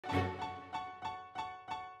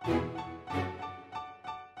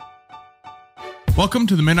Welcome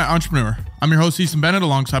to the Midnight Entrepreneur. I'm your host, Easton Bennett,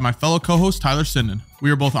 alongside my fellow co-host, Tyler Easton.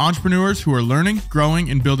 We are both entrepreneurs who are learning, growing,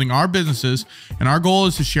 and building our businesses, and our goal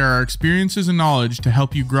is to share our experiences and knowledge to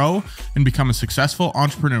help you grow and become a successful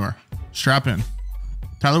entrepreneur. Strap in.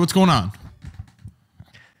 Tyler, what's going on?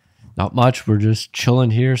 Not much. We're just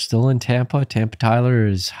chilling here, still in Tampa. Tyler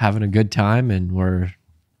is having a good time, and we're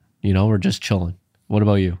just chilling. What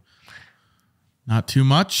about you? Not too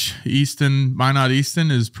much. Minot Easton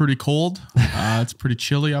is pretty cold. It's pretty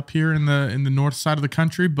chilly up here in the north side of the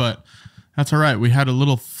country, but that's all right. We had a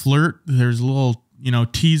little flirt. There's a little,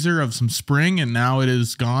 teaser of some spring, and now it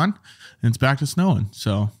is gone, and it's back to snowing.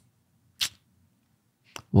 So,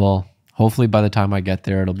 well, hopefully by the time I get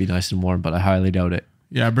there, it'll be nice and warm, but I highly doubt it.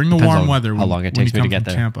 Yeah, bring the warm weather. How long it takes me to get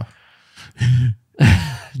there. Tampa.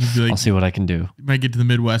 I'll see what I can do. You might get to the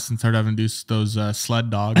Midwest and start having to do those sled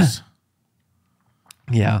dogs.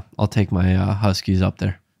 Yeah, I'll take my Huskies up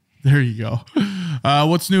there. There you go.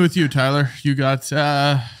 What's new with you, Tyler? You got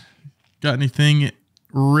anything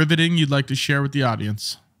riveting you'd like to share with the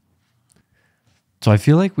audience? So I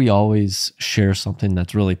feel like we always share something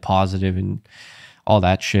that's really positive and all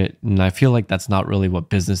that shit. And I feel like that's not really what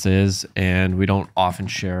business is. And we don't often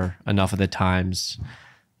share enough of the times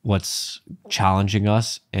what's challenging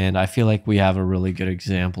us. And I feel like we have a really good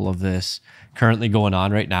example of this currently going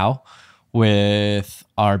on right now with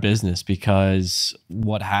our business, because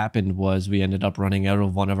what happened was we ended up running out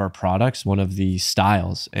of one of our products, one of the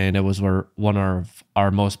styles, and it was one of our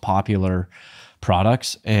most popular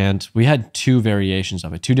products. And we had two variations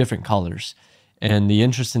of it, two different colors. And the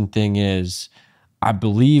interesting thing is, I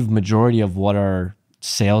believe majority of what our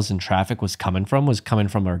sales and traffic was coming from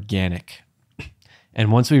organic.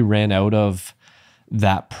 And once we ran out of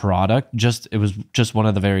that product, it was just one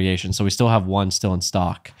of the variations. So we still have one still in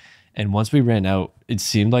stock. And once we ran out, it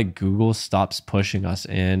seemed like Google stops pushing us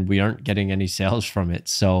and we aren't getting any sales from it.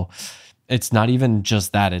 So it's not even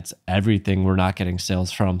just that, it's everything we're not getting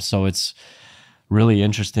sales from. So it's really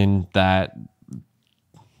interesting that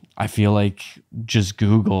I feel like just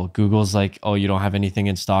Google's like, oh, you don't have anything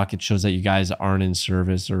in stock. It shows that you guys aren't in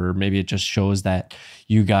service, or maybe it just shows that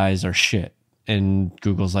you guys are shit. And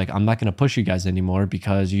Google's like, I'm not going to push you guys anymore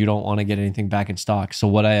because you don't want to get anything back in stock. So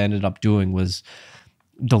what I ended up doing was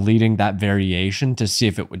deleting that variation to see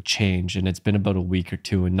if it would change. And it's been about a week or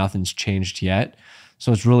two and nothing's changed yet.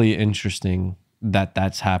 So it's really interesting that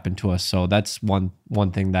that's happened to us. So that's one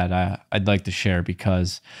thing that I'd like to share,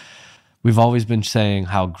 because we've always been saying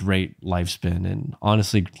how great life's been. And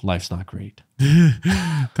honestly, life's not great.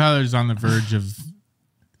 Tyler's on the verge of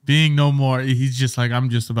being no more. He's just like, I'm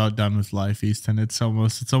just about done with life, Easton. It's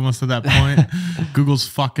almost to that point. Google's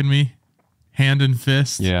fucking me hand and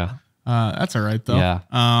fist. Yeah. That's all right though.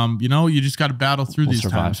 Yeah. You just got to battle through these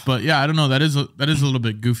times. But yeah, I don't know. That is a little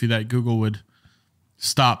bit goofy that Google would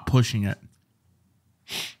stop pushing it.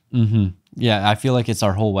 Mm-hmm. Yeah, I feel like it's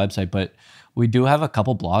our whole website, but we do have a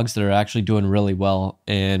couple blogs that are actually doing really well.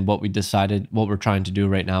 And what we're trying to do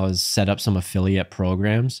right now is set up some affiliate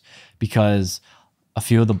programs, because a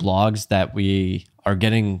few of the blogs that we are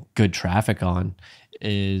getting good traffic on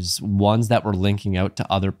is ones that we're linking out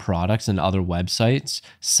to other products and other websites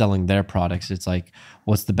selling their products. It's like,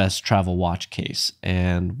 what's the best travel watch case,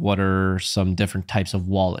 and what are some different types of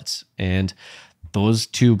wallets? And those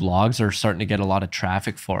two blogs are starting to get a lot of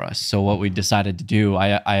traffic for us. So what we decided to do,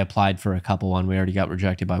 I applied for a couple. We already got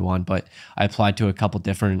rejected by one, but I applied to a couple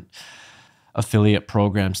different affiliate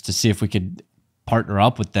programs to see if we could partner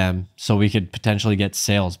up with them so we could potentially get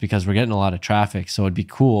sales, because we're getting a lot of traffic. So it'd be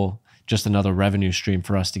cool, just another revenue stream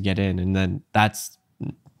for us to get in. And then that's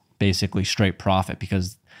basically straight profit,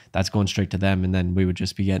 because that's going straight to them, and then we would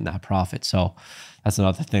just be getting that profit. So that's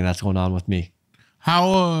another thing that's going on with me.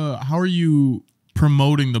 How are you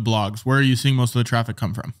promoting the blogs? Where are you seeing most of the traffic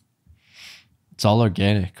come from? It's all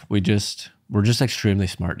organic. We're just extremely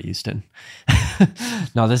smart, Easton.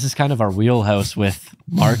 Now, this is kind of our wheelhouse with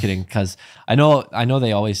marketing, because I know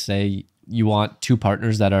they always say you want two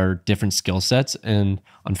partners that are different skill sets. And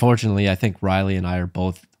unfortunately, I think Riley and I are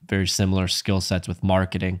both very similar skill sets with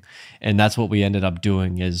marketing. And that's what we ended up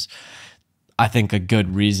doing. Is I think a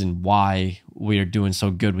good reason why we are doing so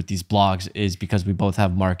good with these blogs is because we both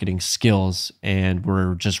have marketing skills, and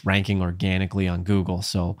we're just ranking organically on Google.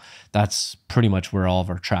 So that's pretty much where all of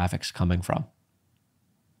our traffic's coming from.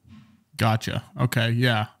 Gotcha. Okay.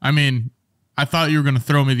 Yeah. I mean, I thought you were going to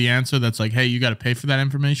throw me the answer that's like, hey, you got to pay for that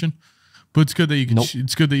information. But it's good that you could. Nope.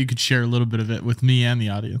 It's good that you could share a little bit of it with me and the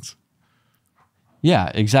audience.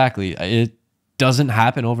 Yeah, exactly. It doesn't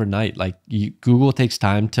happen overnight. Like Google takes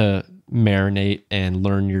time to marinate and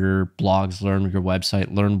learn your blogs, learn your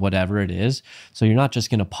website, learn whatever it is. So you're not just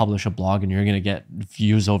going to publish a blog and you're going to get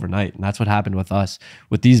views overnight. And that's what happened with us.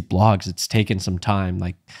 With these blogs, it's taken some time.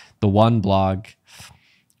 Like the one blog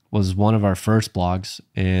was one of our first blogs,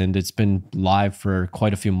 and it's been live for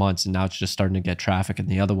quite a few months, and now it's just starting to get traffic. And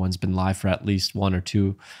the other one's been live for at least 1 or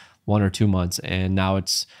 2 months, and now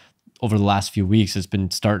it's over the last few weeks, it's been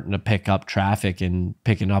starting to pick up traffic and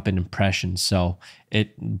picking up in impressions. So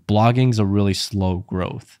blogging's a really slow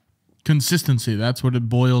growth. Consistency, that's what it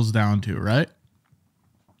boils down to, right?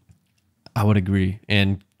 I would agree.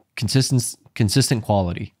 And consistent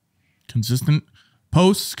quality. Consistent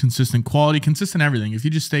posts, consistent quality, consistent everything. If you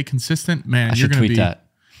just stay consistent, man, you're going to be... that.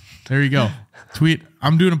 There you go. Tweet.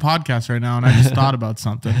 I'm doing a podcast right now, and I just thought about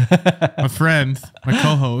something. My friend, my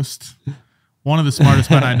co-host, one of the smartest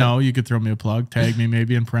men I know, you could throw me a plug, tag me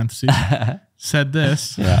maybe in parentheses, said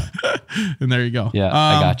this. Yeah. And there you go. Yeah,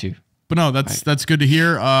 I got you. But no, that's good to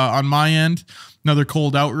hear. On my end, another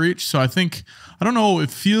cold outreach. So I don't know, it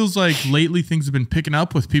feels like lately things have been picking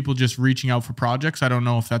up with people just reaching out for projects. I don't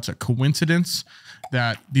know if that's a coincidence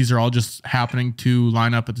that these are all just happening to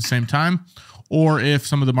line up at the same time, or if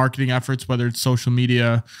some of the marketing efforts, whether it's social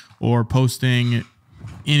media or posting,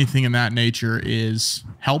 anything in that nature is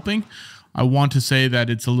helping. I want to say that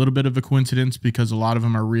it's a little bit of a coincidence because a lot of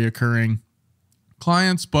them are reoccurring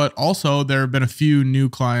clients, but also there have been a few new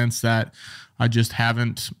clients that I just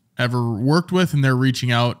haven't ever worked with, and they're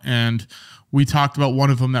reaching out. And we talked about one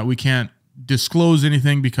of them that we can't disclose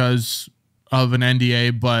anything because of an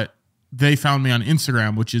NDA, but they found me on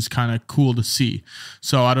Instagram, which is kind of cool to see.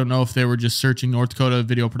 So I don't know if they were just searching North Dakota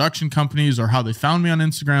video production companies or how they found me on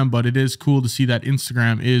Instagram, but it is cool to see that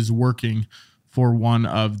Instagram is working for one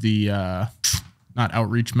of the, not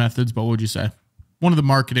outreach methods, but what would you say? One of the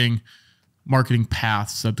marketing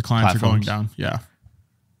paths that the clients platforms are going down. Yeah.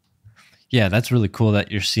 Yeah, that's really cool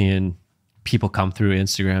that you're seeing people come through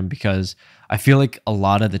Instagram, because I feel like a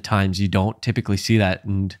lot of the times you don't typically see that.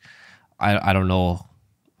 And I don't know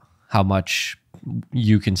how much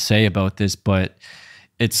you can say about this, but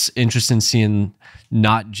it's interesting seeing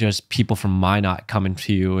not just people from Minot coming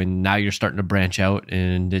to you, and now you're starting to branch out,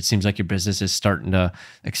 and it seems like your business is starting to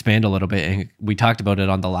expand a little bit. And we talked about it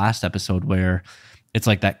on the last episode, where it's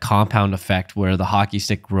like that compound effect where the hockey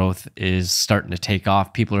stick growth is starting to take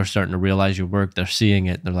off. People are starting to realize your work. They're seeing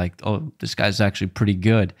it. They're like, oh, this guy's actually pretty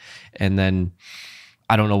good. And then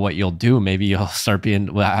I don't know what you'll do. Maybe you'll start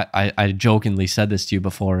being, well, I jokingly said this to you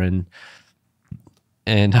before, and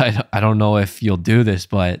I don't know if you'll do this,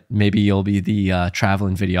 but maybe you'll be the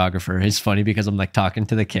traveling videographer. It's funny because I'm like talking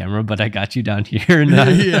to the camera, but I got you down here, and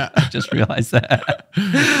yeah. I just realized that.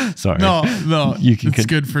 Sorry. No, it's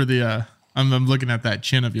good for the, I'm looking at that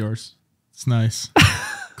chin of yours. It's nice.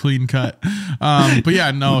 Clean cut. But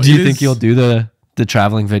yeah, no. Do you think you'll do the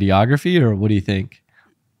traveling videography, or what do you think?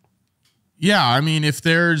 Yeah, I mean, if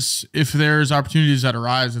there's opportunities that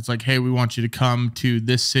arise, it's like, hey, we want you to come to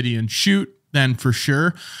this city and shoot, then for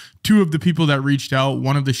sure. Two of the people that reached out,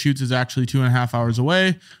 one of the shoots is actually 2.5 hours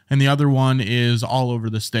away, and the other one is all over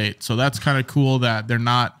the state. So that's kind of cool that they're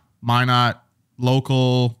not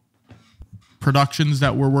local productions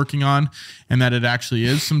that we're working on, and that it actually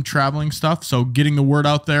is some traveling stuff. So getting the word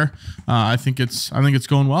out there, I think it's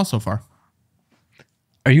going well so far.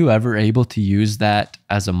 Are you ever able to use that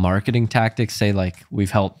as a marketing tactic? Say like,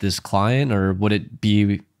 we've helped this client, or would it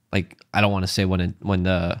be like, I don't want to say when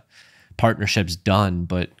the partnership's done,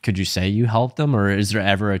 but could you say you helped them, or is there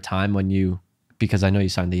ever a time when because I know you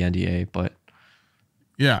signed the NDA, but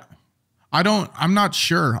yeah, I'm not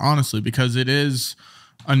sure, honestly, because it is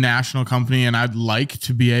a national company, and I'd like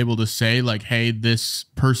to be able to say like, hey, this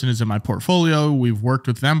person is in my portfolio. We've worked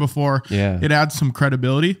with them before. Yeah. It adds some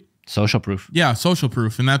credibility. Social proof. Yeah, social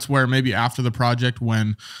proof. And that's where maybe after the project,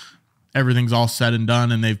 when everything's all said and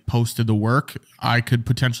done and they've posted the work, I could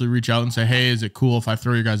potentially reach out and say, hey, is it cool if I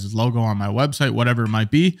throw your guys' logo on my website, whatever it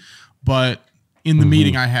might be. But in the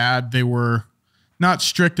meeting I had, they were not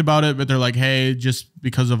strict about it, but they're like, hey, just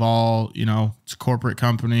because of all, it's a corporate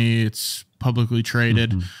company, it's publicly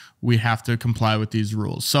traded, we have to comply with these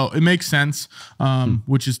rules. So it makes sense,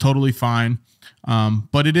 which is totally fine.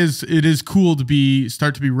 But it is cool to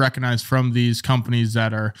start to be recognized from these companies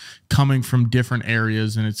that are coming from different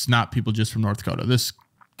areas, and it's not people just from North Dakota. This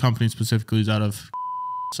company specifically is out of,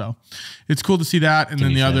 so it's cool to see that. And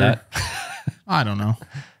then the other, I don't know.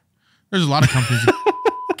 There's a lot of companies.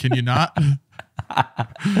 Can you not?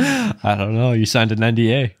 I don't know. You signed an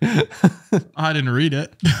NDA. I didn't read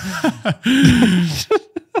it.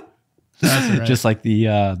 That's right. Just like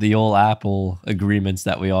the old Apple agreements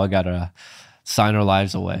that we all gotta sign our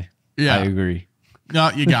lives away. Yeah, I agree. No,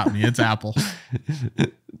 you got me. It's Apple.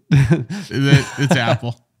 It's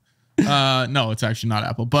Apple. No, it's actually not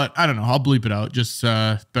Apple, but I don't know. I'll bleep it out. Just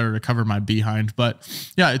better to cover my behind. But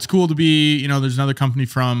yeah, it's cool to be, you know, there's another company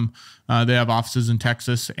from, they have offices in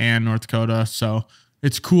Texas and North Dakota. So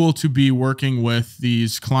it's cool to be working with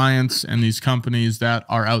these clients and these companies that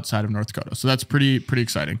are outside of North Dakota. So that's pretty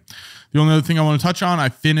exciting. The only other thing I want to touch on, I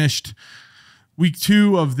finished week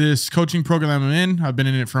 2 of this coaching program I'm in. I've been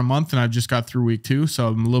in it for a month and I've just got through week 2. So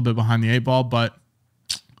I'm a little bit behind the 8 ball, but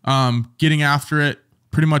getting after it,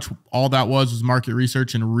 pretty much all that was market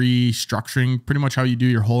research and restructuring pretty much how you do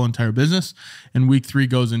your whole entire business. And week 3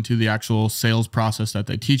 goes into the actual sales process that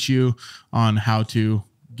they teach you on how to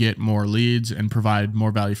get more leads and provide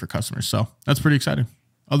more value for customers. So that's pretty exciting.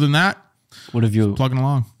 Other than that, what have you plugging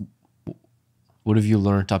along? What have you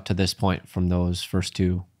learned up to this point from those first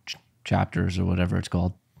 2 chapters or whatever it's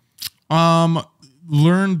called?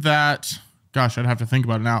 Learned that, gosh, I'd have to think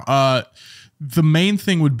about it now. The main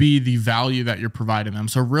thing would be the value that you're providing them.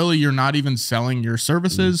 So really, you're not even selling your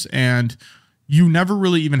services, and you never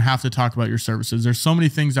really even have to talk about your services. There's so many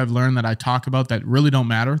things I've learned that I talk about that really don't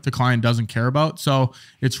matter. The client doesn't care about. So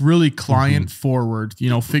it's really client forward,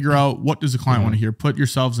 you know, figure out what does the client want to hear, put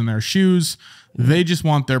yourselves in their shoes. They just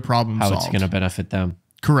want their problem solved. How it's going to benefit them.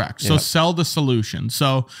 Correct. So sell the solution.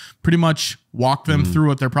 So pretty much walk them through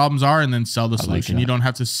what their problems are and then sell the solution. You don't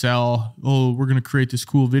have to sell, oh, we're going to create this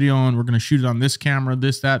cool video and we're going to shoot it on this camera,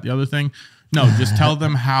 this, that, the other thing. No, just tell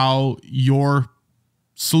them how your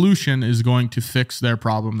solution is going to fix their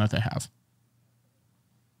problem that they have.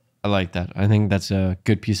 I like that. I think that's a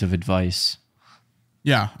good piece of advice.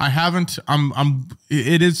 Yeah, I haven't.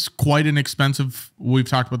 It is quite an expensive, we've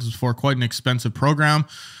talked about this before, quite an expensive program.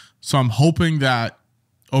 So I'm hoping that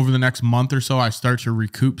over the next month or so, I start to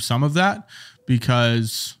recoup some of that,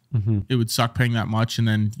 because it would suck paying that much. And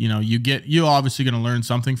then, you know, you're obviously going to learn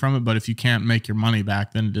something from it, but if you can't make your money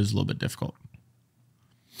back, then it is a little bit difficult.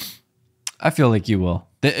 I feel like you will.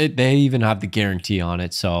 They even have the guarantee on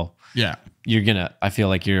it. So yeah, I feel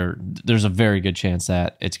like there's a very good chance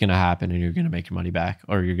that it's going to happen and you're going to make your money back,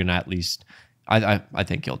 or you're going to at least, I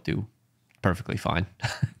think you'll do perfectly fine.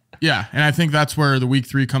 Yeah, and I think that's where the week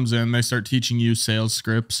 3 comes in. They start teaching you sales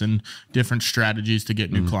scripts and different strategies to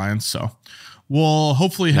get new clients. So we'll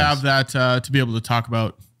hopefully have that to be able to talk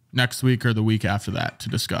about next week or the week after that to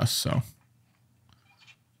discuss. So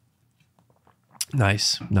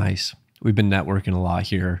nice. We've been networking a lot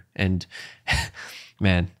here, and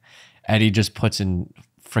man, Eddie just puts in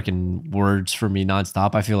freaking words for me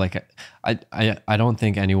nonstop. I feel like I don't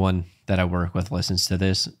think anyone that I work with listens to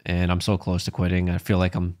this, and I'm so close to quitting. I feel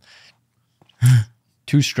like I'm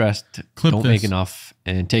too stressed, don't make enough,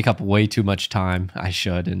 and take up way too much time. I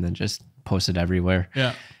should, and then just post it everywhere.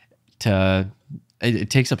 Yeah.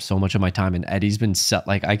 It takes up so much of my time, and Eddie's been set.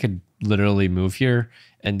 Like, I could literally move here,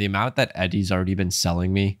 and the amount that Eddie's already been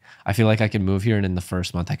selling me, I feel like I could move here, and in the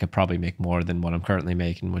first month I could probably make more than what I'm currently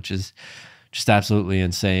making, which is just absolutely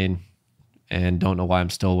insane. And don't know why I'm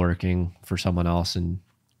still working for someone else. And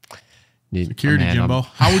security, Jimbo.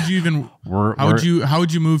 How would you even? How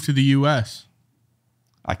would you move to the U.S.?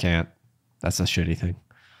 I can't. That's a shitty thing.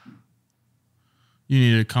 You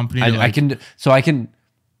need a company.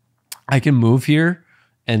 I can move here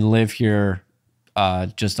and live here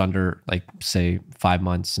just under, like, say 5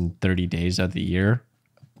 months and 30 days of the year.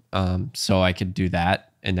 So I could do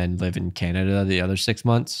that and then live in Canada the other 6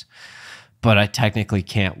 months. But I technically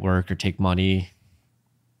can't work or take money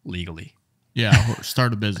legally. Yeah, or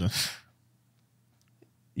start a business.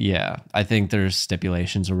 Yeah, I think there's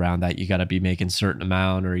stipulations around that. You got to be making a certain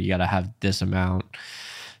amount, or you got to have this amount.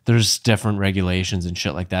 There's different regulations and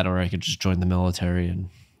shit like that. Or I could just join the military and,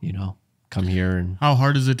 you know, come here. And how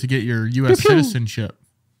hard is it to get your U.S. citizenship?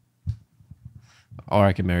 Or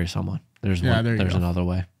I could marry someone. There's another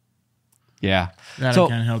way. Yeah. That I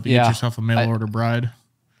can't help you. Get yourself a mail order bride.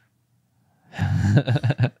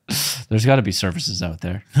 There's got to be services out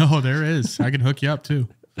there. No, there is. I can hook you up too.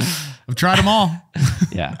 I've tried them all.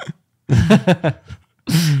 Yeah.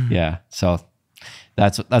 Yeah. So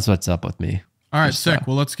that's what's up with me. All right, sick.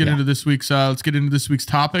 Well, let's get into this week's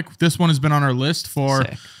topic. This one has been on our list for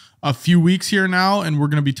a few weeks here now, and we're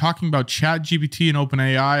going to be talking about Chat GPT and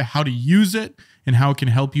OpenAI, how to use it, and how it can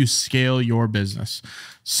help you scale your business.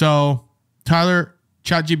 So, Tyler,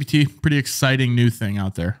 Chat GPT, pretty exciting new thing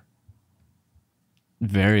out there.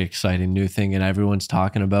 Very exciting new thing, and everyone's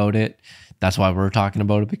talking about it. That's why we're talking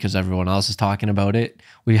about it, because everyone else is talking about it.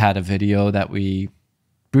 We had a video that we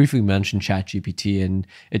briefly mentioned Chat GPT, and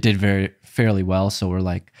it did fairly well. So we're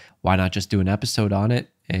like, why not just do an episode on it,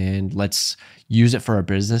 and let's use it for our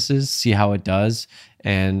businesses, see how it does,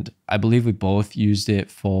 And I believe we both used it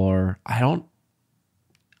for, I don't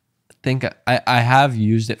think I have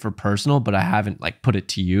used it for personal, but I haven't like put it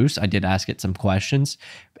to use. I did ask it some questions,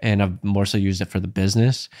 and I've more so used it for the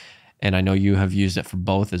business. And I know you have used it for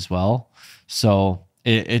both as well. So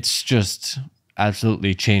it's just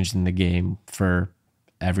absolutely changing the game for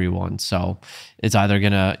everyone. So it's you're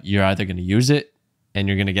either gonna use it and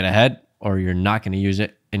you're gonna get ahead, or you're not gonna use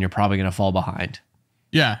it and you're probably gonna fall behind.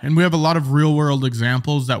 Yeah, and we have a lot of real world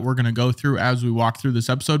examples that we're going to go through as we walk through this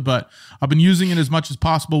episode, but I've been using it as much as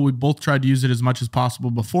possible. We both tried to use it as much as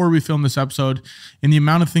possible before we filmed this episode, and the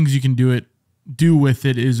amount of things you can do with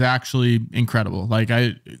it is actually incredible. Like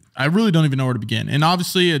I really don't even know where to begin. And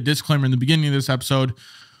obviously a disclaimer in the beginning of this episode,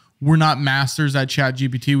 we're not masters at Chat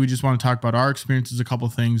GPT. We just want to talk about our experiences, a couple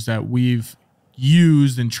of things that we've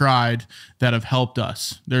used and tried that have helped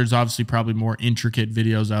us. There's obviously probably more intricate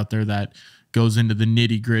videos out there that goes into the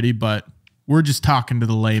nitty gritty, but we're just talking to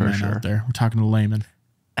the layman out there. We're talking to the layman.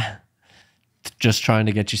 Just trying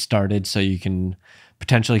to get you started so you can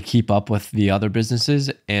potentially keep up with the other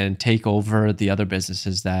businesses and take over the other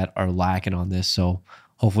businesses that are lacking on this. So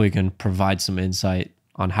hopefully we can provide some insight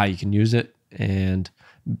on how you can use it. And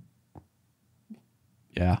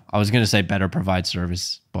yeah, I was going to say better provide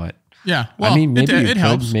service, but yeah, well, I mean, maybe it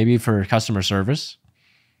helps. Maybe for customer service.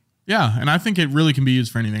 Yeah, and I think it really can be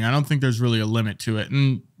used for anything. I don't think there's really a limit to it.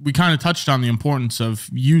 And we kind of touched on the importance of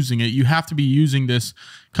using it. You have to be using this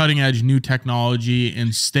cutting edge new technology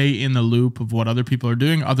and stay in the loop of what other people are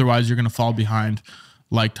doing. Otherwise, you're going to fall behind,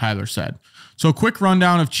 like Tyler said. So a quick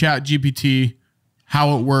rundown of Chat GPT,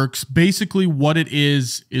 how it works. Basically, what it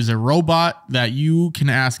is a robot that you can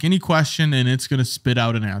ask any question and it's going to spit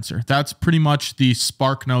out an answer. That's pretty much the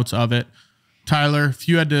spark notes of it. Tyler, if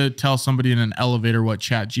you had to tell somebody in an elevator what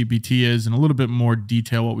Chat GPT is in a little bit more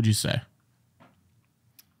detail, what would you say?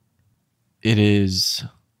 It is,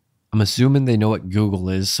 I'm assuming they know what Google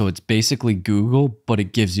is, so it's basically Google, but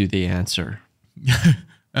it gives you the answer.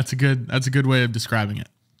 That's a good way of describing it.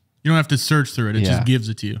 You don't have to search through it. It just gives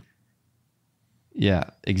it to you. Yeah,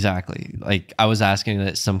 exactly. Like I was asking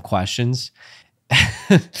it some questions.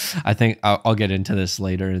 I think I'll get into this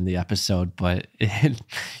later in the episode, but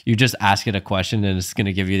you just ask it a question and it's going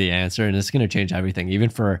to give you the answer, and it's going to change everything. Even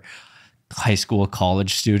for high school,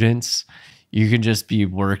 college students, you can just be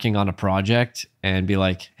working on a project and be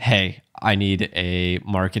like, hey, I need a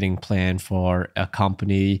marketing plan for a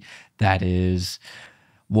company that is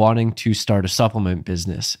wanting to start a supplement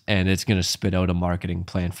business, and it's going to spit out a marketing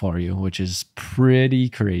plan for you, which is pretty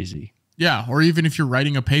crazy. Yeah, or even if you're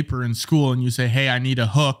writing a paper in school and you say, hey, I need a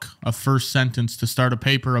hook, a first sentence to start a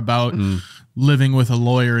paper about living with a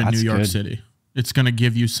lawyer in New York City. It's going to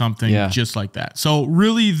give you something just like that. So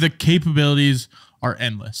really the capabilities are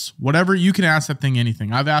endless. Whatever, you can ask that thing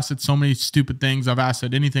anything. I've asked it so many stupid things. I've asked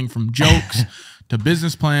it anything from jokes to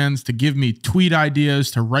business plans, to give me tweet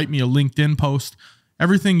ideas, to write me a LinkedIn post.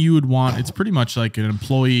 Everything you would want. It's pretty much like an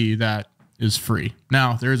employee that is free.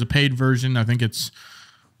 Now, there is a paid version. I think it's,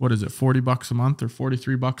 what is it, $40 a month or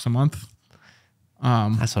 $43 a month?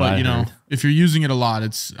 That's what I heard. If you're using it a lot,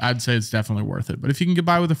 I'd say it's definitely worth it. But if you can get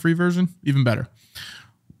by with a free version, even better.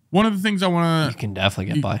 One of the things I want to... You can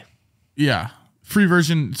definitely get by. Yeah. Free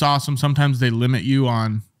version, it's awesome. Sometimes they limit you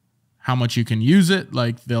on how much you can use it.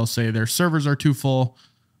 Like they'll say their servers are too full,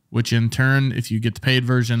 which in turn, if you get the paid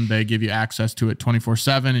version, they give you access to it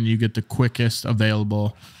 24/7 and you get the quickest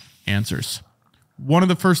available answers. One of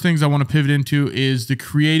the first things I want to pivot into is the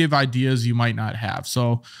creative ideas you might not have.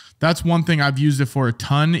 So that's one thing I've used it for a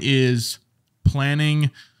ton, is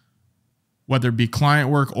planning, whether it be client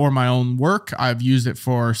work or my own work. I've used it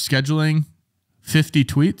for scheduling 50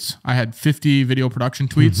 tweets. I had 50 video production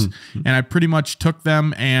tweets, and I pretty much took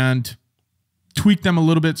them and tweaked them a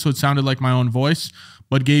little bit so it sounded like my own voice,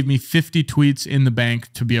 but gave me 50 tweets in the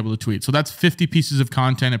bank to be able to tweet. So that's 50 pieces of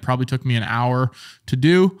content. It probably took me an hour to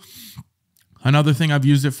do. Another thing I've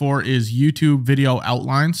used it for is YouTube video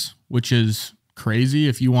outlines, which is crazy.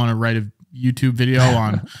 If you want to write a YouTube video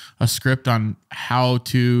on a script on how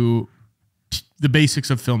to, the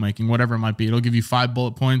basics of filmmaking, whatever it might be, it'll give you 5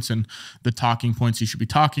 bullet points and the talking points you should be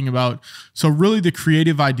talking about. So really the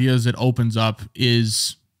creative ideas it opens up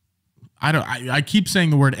is, I keep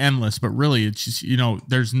saying the word endless, but really it's just,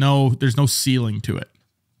 there's no ceiling to it.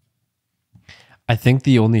 I think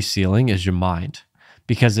the only ceiling is your mind,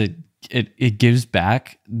 because it gives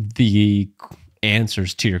back the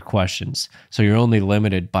answers to your questions. So you're only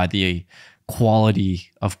limited by the quality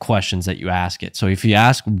of questions that you ask it. So if you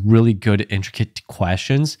ask really good, intricate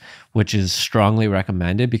questions, which is strongly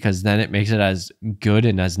recommended because then it makes it as good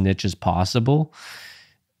and as niche as possible,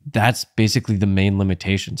 that's basically the main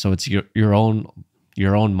limitation. So it's your own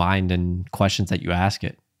your own mind and questions that you ask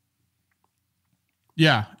it.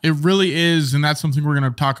 Yeah, it really is. And that's something we're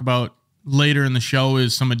going to talk about later in the show,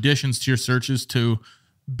 is some additions to your searches to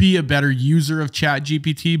be a better user of Chat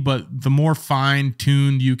GPT. But the more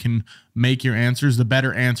fine-tuned you can make your answers, the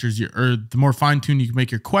better answers or the more fine-tuned you can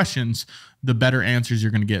make your questions, the better answers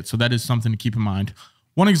you're going to get. So that is something to keep in mind.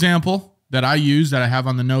 One example that I use that I have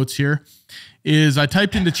on the notes here is I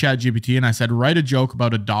typed into Chat GPT and I said, write a joke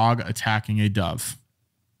about a dog attacking a dove.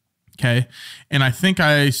 Okay. And I think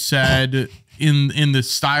I said in the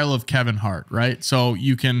style of Kevin Hart, right? So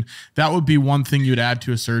you can, that would be one thing you'd add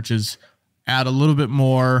to a search, is add a little bit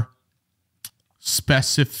more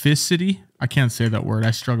specificity. I can't say that word.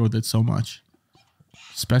 I struggle with it so much.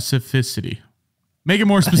 Specificity. Make it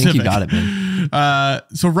more specific. I think you got it, man.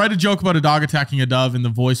 So write a joke about a dog attacking a dove in the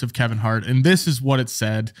voice of Kevin Hart. And this is what it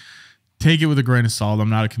said. Take it with a grain of salt.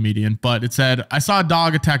 I'm not a comedian, but it said, I saw a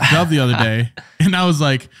dog attack a dove the other day. And I was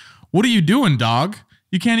like, what are you doing, dog?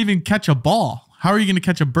 You can't even catch a ball. How are you going to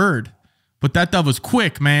catch a bird? But that dove was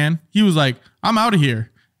quick, man. He was like, I'm out of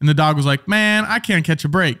here. And the dog was like, man, I can't catch a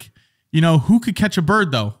break. You know, who could catch a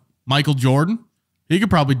bird, though? Michael Jordan? He could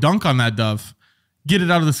probably dunk on that dove, get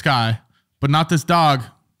it out of the sky. But not this dog.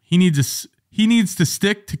 He needs to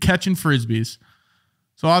stick to catching Frisbees.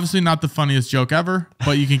 So obviously not the funniest joke ever,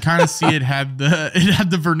 but you can kind of see it had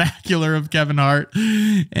the vernacular of Kevin Hart,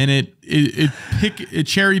 and it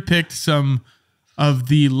cherry picked some of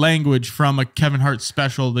the language from a Kevin Hart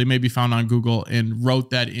special they may be found on Google and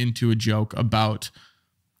wrote that into a joke about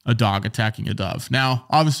a dog attacking a dove. Now,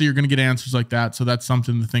 obviously you're going to get answers like that, so that's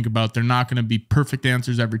something to think about. They're not going to be perfect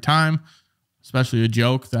answers every time, especially a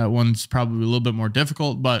joke. That one's probably a little bit more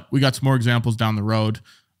difficult, but we got some more examples down the road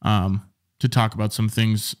to talk about some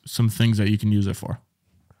things that you can use it for.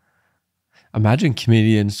 Imagine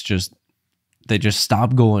comedians just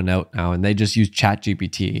stop going out now and they just use Chat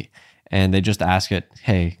GPT and they just ask it,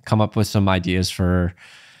 hey, come up with some ideas for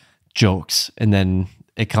jokes. And then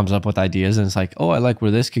it comes up with ideas and it's like, oh, I like where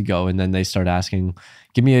this could go. And then they start asking,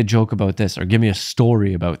 give me a joke about this, or give me a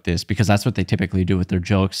story about this, because that's what they typically do with their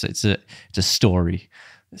jokes. It's a story.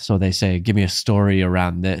 So they say, give me a story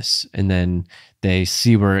around this, and then they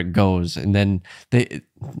see where it goes. And then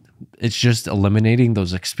it's just eliminating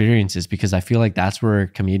those experiences, because I feel like that's where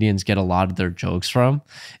comedians get a lot of their jokes from,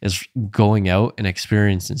 is going out and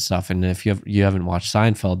experiencing stuff. And if you haven't watched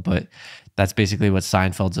Seinfeld, but that's basically what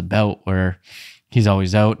Seinfeld's about, where he's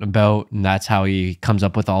always out and about, and that's how he comes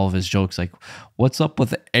up with all of his jokes. Like, what's up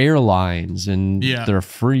with airlines and their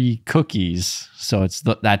free cookies? So it's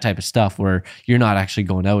that type of stuff where you're not actually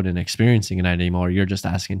going out and experiencing it anymore. You're just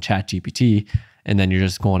asking Chat GPT, and then you're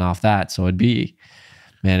just going off that. So it'd be,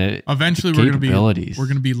 man, eventually we're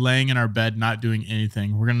gonna be laying in our bed not doing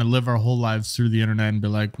anything. We're gonna live our whole lives through the internet and be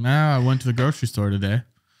like, nah, I went to the grocery store today.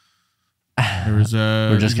 We're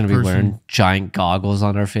just going to be wearing giant goggles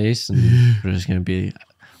on our face, and we're just going to be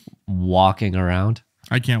walking around.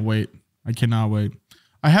 I can't wait. I cannot wait.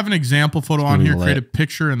 I have an example photo on here. Create a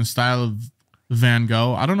picture in the style of Van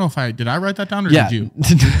Gogh. I don't know if did I write that down, or did you?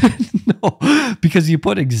 No, because you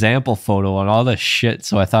put example photo on all this shit.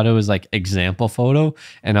 So I thought it was like example photo.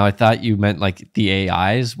 And I thought you meant like the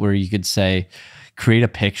AIs where you could say, create a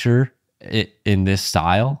picture in this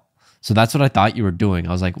style. So that's what I thought you were doing.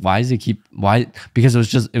 I was like, why does it keep, why? Because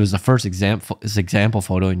it was the first example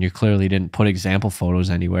photo, and you clearly didn't put example photos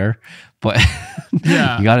anywhere, but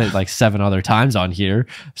yeah, you got it like 7 other times on here.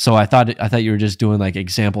 So I thought you were just doing like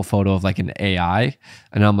example photo of like an AI.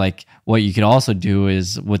 And I'm like, what you could also do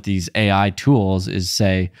is with these AI tools is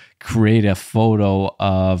say, create a photo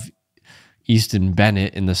of Easton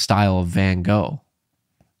Bennett in the style of Van Gogh.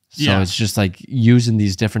 So it's just like using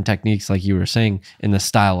these different techniques, like you were saying, in the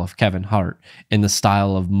style of Kevin Hart, in the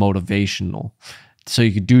style of motivational. So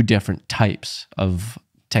you could do different types of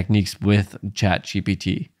techniques with Chat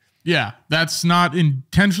GPT. Yeah, that's not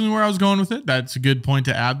intentionally where I was going with it. That's a good point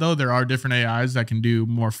to add, though. There are different AIs that can do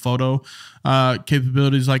more photo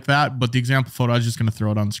capabilities like that. But the example photo, I was just going to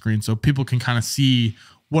throw it on the screen so people can kind of see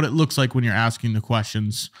what it looks like when you're asking the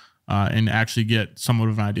questions and actually get somewhat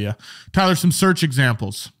of an idea. Tyler, some search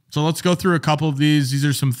examples. So let's go through a couple of these. These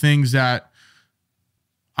are some things that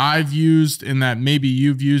I've used and that maybe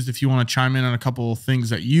you've used, if you want to chime in on a couple of things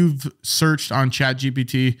that you've searched on Chat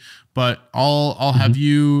GPT, but I'll have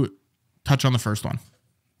you touch on the first one.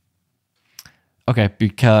 Okay,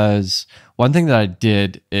 because one thing that I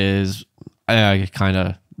did is I kind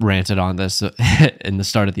of ranted on this in the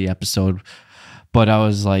start of the episode, but I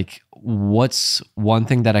was like, what's one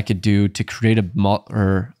thing that I could do to create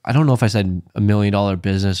or I don't know if I said $1 million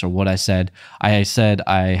business or what I said. I said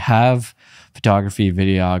I have photography,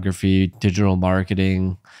 videography, digital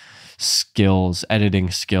marketing skills, editing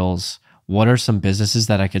skills. What are some businesses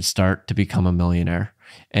that I could start to become a millionaire?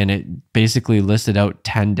 And it basically listed out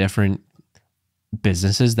 10 different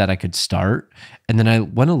businesses that I could start. And then I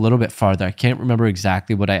went a little bit farther. I can't remember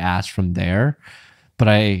exactly what I asked from there, but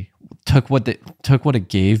I took what it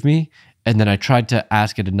gave me, and then I tried to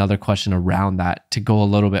ask it another question around that to go a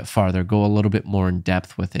little bit farther, go a little bit more in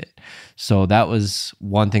depth with it. So that was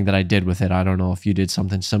one thing that I did with it. I don't know if you did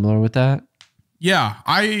something similar with that. Yeah,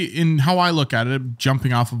 in how I look at it,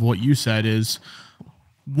 jumping off of what you said, is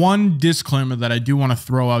one disclaimer that I do want to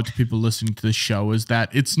throw out to people listening to this show is that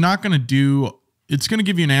it's going to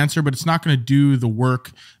give you an answer, but it's not going to do the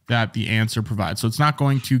work that the answer provides. So it's not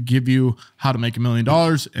going to give you how to make $1 million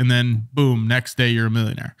and then boom, next day you're a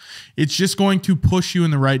millionaire. It's just going to push you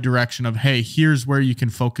in the right direction of, hey, here's where you can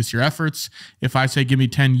focus your efforts. If I say, give me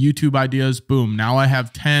 10 YouTube ideas, boom, now I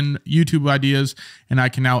have 10 YouTube ideas and I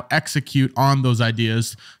can now execute on those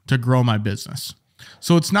ideas to grow my business.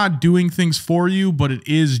 So it's not doing things for you, but it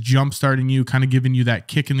is jumpstarting you, kind of giving you that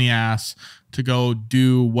kick in the ass to go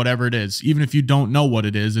do whatever it is. Even if you don't know what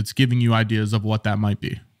it is, it's giving you ideas of what that might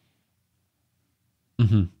be.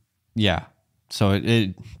 Mm-hmm. Yeah. So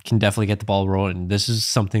it can definitely get the ball rolling. This is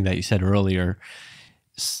something that you said earlier,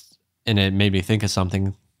 and it made me think of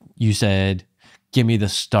something. You said, give me the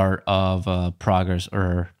start of a progress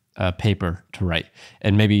or a paper to write.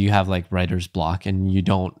 And maybe you have like writer's block and you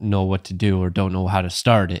don't know what to do or don't know how to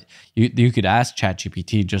start it. You could ask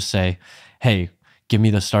ChatGPT, just say, hey, give me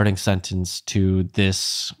the starting sentence to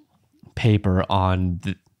this paper on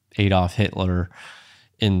the Adolf Hitler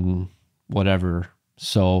in whatever.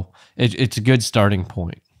 So it's a good starting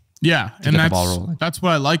point. Yeah, and that's what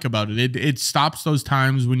I like about it. It stops those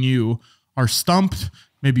times when you are stumped.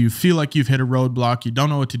 Maybe you feel like you've hit a roadblock. You don't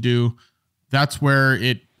know what to do. That's where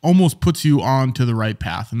it almost puts you on to the right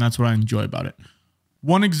path, and that's what I enjoy about it.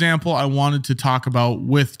 One example I wanted to talk about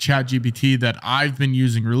with ChatGPT that I've been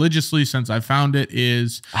using religiously since I found it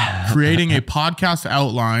is creating a podcast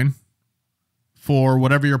outline for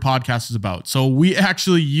whatever your podcast is about. So we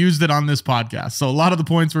actually used it on this podcast. So a lot of the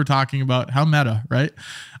points we're talking about, how meta, right?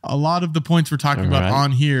 A lot of the points we're talking about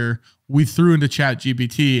on here, we threw into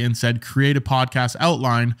ChatGPT and said, create a podcast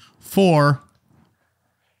outline for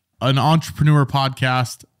an entrepreneur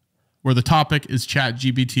podcast where the topic is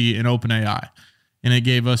ChatGPT and OpenAI. And it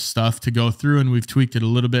gave us stuff to go through, and we've tweaked it a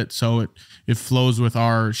little bit so it flows with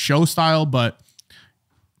our show style, but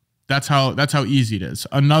that's how easy it is.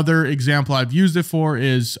 Another example I've used it for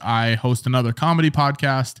is I host another comedy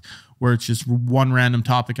podcast where it's just one random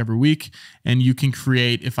topic every week. And you can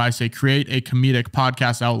create, if I say create a comedic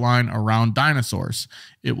podcast outline around dinosaurs,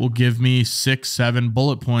 it will give me 6-7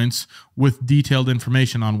 bullet points with detailed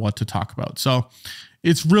information on what to talk about. So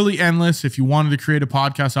it's really endless. If you wanted to create a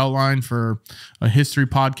podcast outline for a history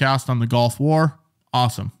podcast on the Gulf War,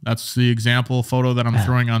 awesome. That's the example photo that I'm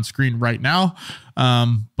throwing on screen right now.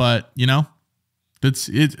 But you know, that's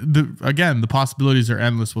it. Again, the possibilities are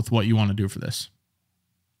endless with what you want to do for this.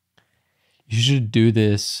 You should do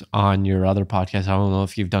this on your other podcast. I don't know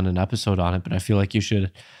if you've done an episode on it, but I feel like you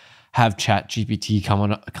should have ChatGPT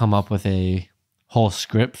come up with a whole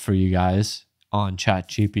script for you guys on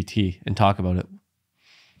ChatGPT and talk about it.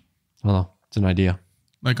 I don't know. It's an idea.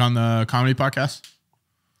 Like on the comedy podcast?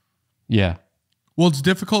 Yeah. Well, it's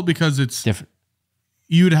difficult because it's different.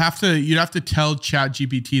 You'd have to tell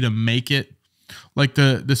ChatGPT to make it. Like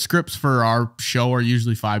the scripts for our show are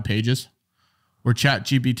usually 5 pages, where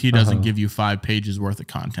ChatGPT doesn't give you 5 pages worth of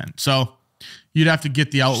content. So you'd have to get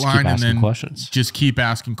the outline and then just keep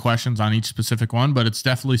asking questions on each specific one. But it's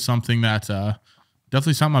definitely something that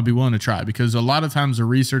I'd be willing to try, because a lot of times the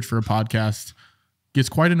research for a podcast gets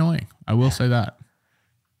quite annoying. I will say that.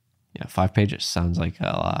 Yeah, 5 pages sounds like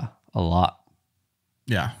a lot.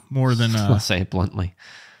 Yeah, more than I'll say it bluntly.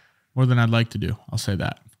 More than I'd like to do. I'll say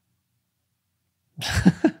that.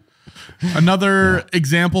 Another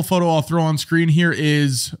example photo I'll throw on screen here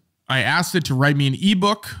is I asked it to write me an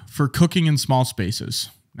ebook for cooking in small spaces.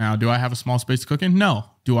 Now, do I have a small space to cook in? No.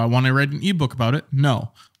 Do I want to write an ebook about it?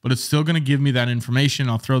 No. But it's still going to give me that information.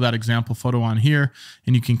 I'll throw that example photo on here,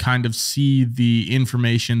 and you can kind of see the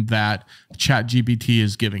information that ChatGPT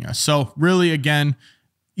is giving us. So really, again,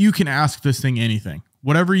 you can ask this thing anything.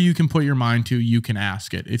 Whatever you can put your mind to, you can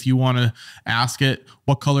ask it. If you want to ask it,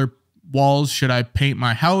 what color walls should I paint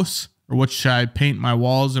my house, or what should I paint my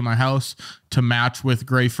walls in my house to match with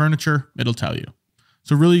gray furniture, it'll tell you.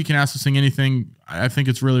 So really, you can ask this thing anything. I think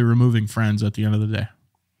it's really removing friends at the end of the day.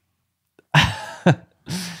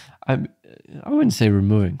 I'm, I wouldn't say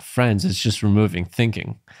removing friends. It's just removing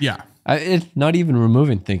thinking. Yeah. It's not even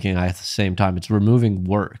removing thinking at the same time. It's removing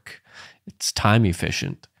work. It's time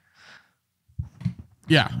efficient.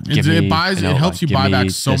 Yeah. Give It me buys, an it helps outlet. you Give buy back me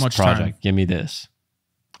so this much project. time. Give me this.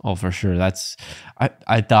 Oh, for sure.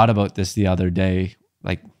 I thought about this the other day,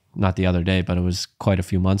 like not the other day, but it was quite a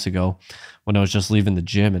few months ago when I was just leaving the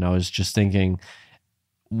gym, and I was just thinking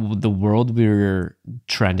the world we're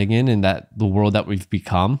trending in and that the world that we've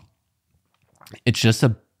become, it's just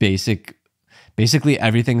a basically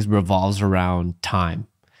everything revolves around time.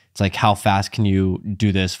 It's like, how fast can you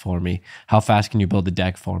do this for me? How fast can you build a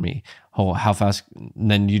deck for me? How fast?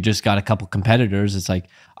 And then you just got a couple competitors. It's like,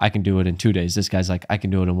 I can do it in 2 days. This guy's like, I can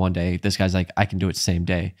do it in 1 day. This guy's like, I can do it same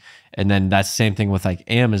day. And then that's the same thing with like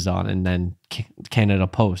Amazon, and then Canada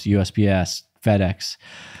Post, USPS, FedEx,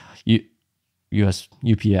 US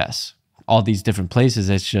UPS, all these different places.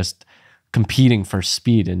 It's just competing for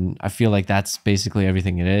speed. And I feel like that's basically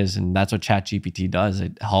everything it is. And that's what Chat GPT does.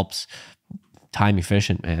 It helps time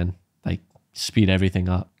efficient, man, like speed everything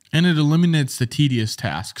up. And it eliminates the tedious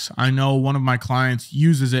tasks. I know one of my clients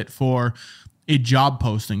uses it for a job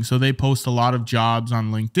posting. So they post a lot of jobs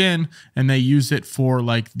on LinkedIn, and they use it for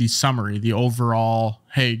like the summary, the overall,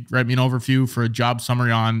 hey, write me an overview for a job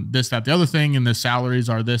summary on this, that, the other thing, and the salaries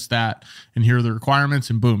are this, that, and here are the requirements,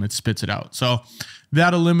 and boom, it spits it out. So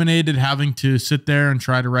that eliminated having to sit there and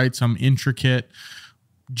try to write some intricate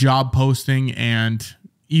job posting. And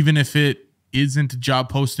even if it isn't a job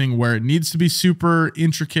posting where it needs to be super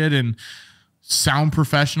intricate and sound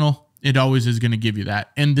professional, it always is going to give you that.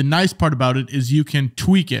 And the nice part about it is you can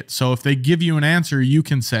tweak it. So if they give you an answer, you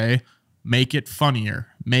can say, make it funnier,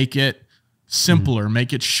 make it simpler,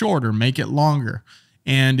 make it shorter, make it longer.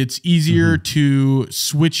 And it's easier to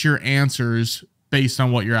switch your answers based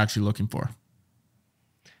on what you're actually looking for.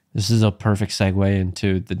 This is a perfect segue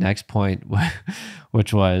into the next point,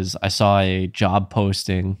 which was I saw a job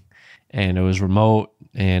posting and it was remote,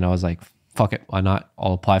 and I was like, fuck it, why not?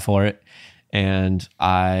 I'll apply for it. And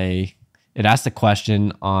it asked a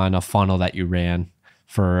question on a funnel that you ran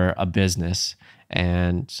for a business,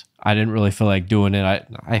 and I didn't really feel like doing it.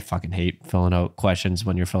 I fucking hate filling out questions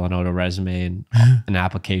when you're filling out a resume and an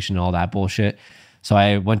application and all that bullshit. So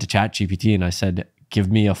I went to Chat GPT and I said,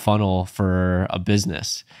 give me a funnel for a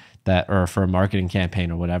business or for a marketing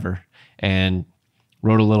campaign or whatever, and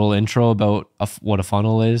wrote a little intro about what a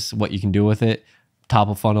funnel is, what you can do with it, top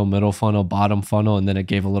of funnel, middle funnel, bottom funnel, and then it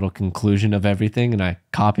gave a little conclusion of everything, and I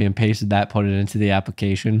copy and pasted that, put it into the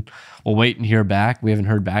application. We'll wait and hear back. We haven't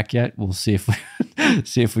heard back yet. We'll see if we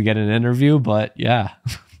see if we get an interview, but yeah.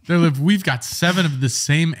 We've got 7 of the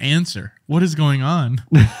same answer. What is going on?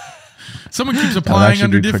 Someone keeps applying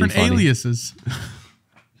under different aliases.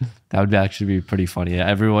 That would actually be pretty funny.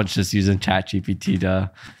 Everyone's just using ChatGPT to,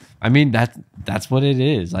 I mean, that's what it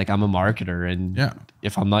is. Like, I'm a marketer, and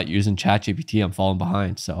if I'm not using ChatGPT, I'm falling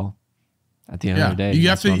behind. So at the end of the day, you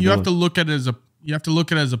have to look at it as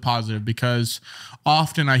a positive, because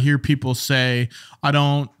often I hear people say, I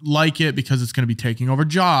don't like it because it's going to be taking over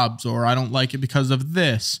jobs, or I don't like it because of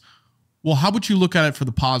this. Well, how about you look at it for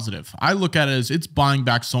the positive? I look at it as it's buying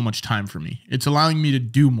back so much time for me. It's allowing me to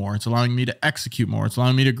do more. It's allowing me to execute more. It's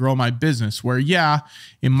allowing me to grow my business, where,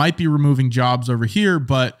 it might be removing jobs over here,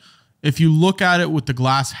 but if you look at it with the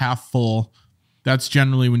glass half full, that's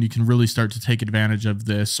generally when you can really start to take advantage of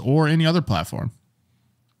this or any other platform.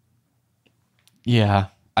 Yeah.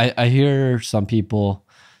 I hear some people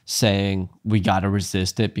saying we got to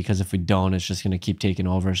resist it, because if we don't, it's just going to keep taking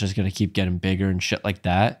over. It's just going to keep getting bigger and shit like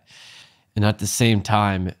that. And at the same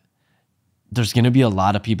time, there's going to be a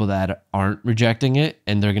lot of people that aren't rejecting it,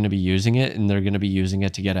 and they're going to be using it, and they're going to be using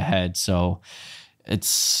it to get ahead. So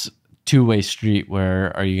it's two-way street.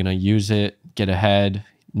 Where are you going to use it, get ahead,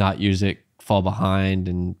 not use it, fall behind,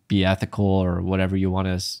 and be ethical, or whatever you want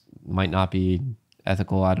to, might not be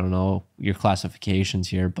ethical. I don't know your classifications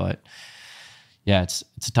here, but yeah, it's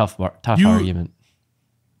a tough argument.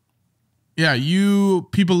 Yeah, you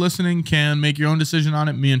people listening can make your own decision on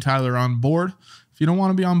it. Me and Tyler are on board. If you don't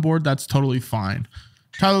want to be on board, that's totally fine.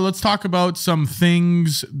 Tyler, let's talk about some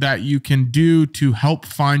things that you can do to help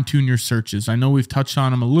fine-tune your searches. I know we've touched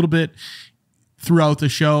on them a little bit throughout the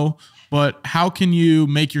show, but how can you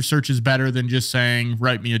make your searches better than just saying,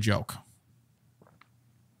 write me a joke?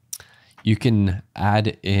 You can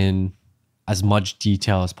add in as much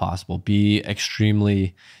detail as possible. Be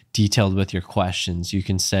extremely detailed with your questions. You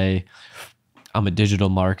can say, I'm a digital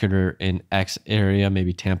marketer in X area,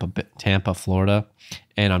 maybe Tampa, Florida,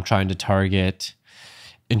 and I'm trying to target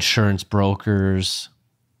insurance brokers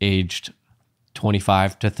aged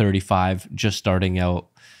 25 to 35, just starting out,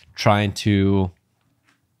 trying to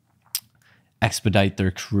expedite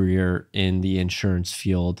their career in the insurance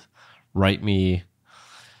field, write me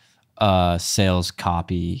a sales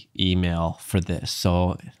copy email for this.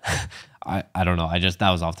 So I don't know.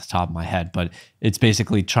 That was off the top of my head, but it's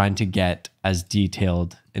basically trying to get as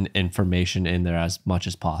detailed information in there as much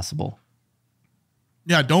as possible.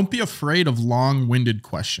 Yeah, don't be afraid of long-winded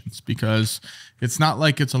questions, because it's not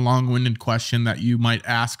like it's a long-winded question that you might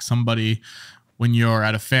ask somebody when you're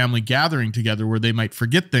at a family gathering together where they might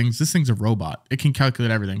forget things. This thing's a robot. It can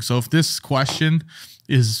calculate everything. So if this question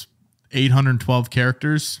is 812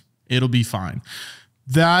 characters, it'll be fine.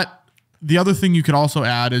 The other thing you could also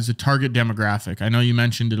add is a target demographic. I know you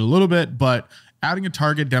mentioned it a little bit, but adding a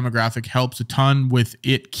target demographic helps a ton with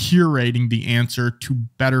it curating the answer to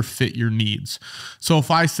better fit your needs. So if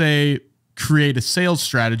I say, create a sales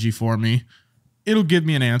strategy for me, it'll give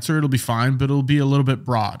me an answer. It'll be fine, but it'll be a little bit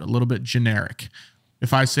broad, a little bit generic.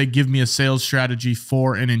 If I say, give me a sales strategy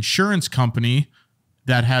for an insurance company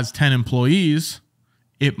that has 10 employees,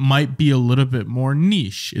 it might be a little bit more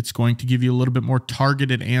niche. It's going to give you a little bit more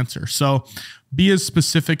targeted answer. So be as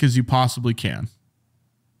specific as you possibly can.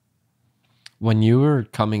 When you were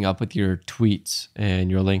coming up with your tweets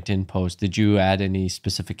and your LinkedIn post, did you add any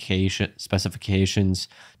specifications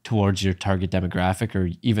towards your target demographic,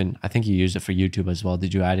 or even, I think you used it for YouTube as well.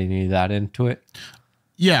 Did you add any of that into it?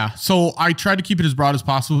 Yeah. So I tried to keep it as broad as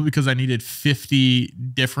possible because I needed 50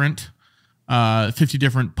 different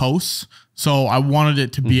posts. So I wanted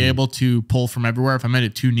it to be able to pull from everywhere. If I made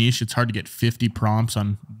it too niche, it's hard to get 50 prompts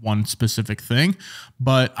on one specific thing.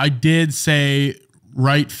 But I did say,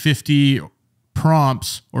 write 50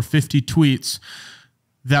 prompts or 50 tweets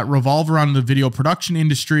that revolve around the video production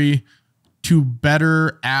industry to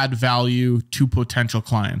better add value to potential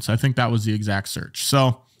clients. I think that was the exact search.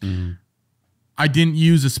 So I didn't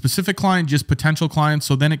use a specific client, just potential clients.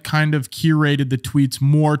 So then it kind of curated the tweets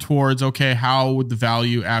more towards, okay, how would the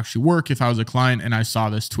value actually work if I was a client and I saw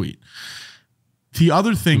this tweet? The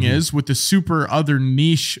other thing is, with the super other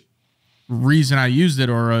niche reason I used it,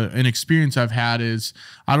 or an experience I've had, is,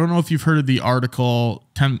 I don't know if you've heard of the article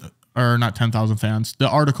 10,000 fans, the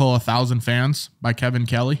article 1,000 fans by Kevin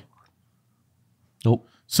Kelly. Nope.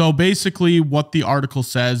 So basically what the article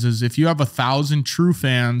says is, if you have 1,000 true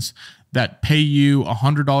fans that pay you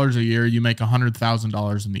 $100 a year, you make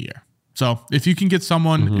 $100,000 in the year. So if you can get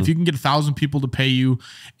someone, if you can get 1,000 people to pay you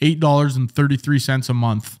 $8.33 a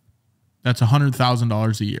month, that's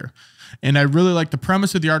 $100,000 a year. And I really like the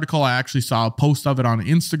premise of the article. I actually saw a post of it on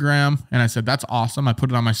Instagram and I said, that's awesome. I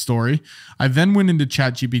put it on my story. I then went into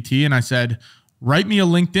Chat GPT and I said, write me a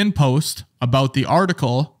LinkedIn post about the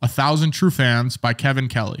article 1,000 True Fans by Kevin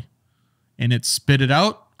Kelly. And it spit it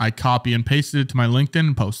out. I copy and pasted it to my LinkedIn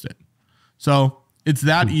and post it. So it's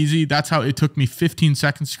that easy. That's how it took me 15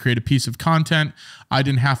 seconds to create a piece of content. I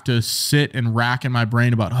didn't have to sit and rack in my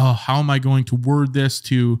brain about, oh, how am I going to word this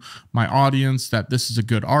to my audience that this is a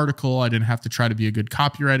good article? I didn't have to try to be a good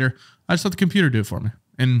copywriter. I just let the computer do it for me.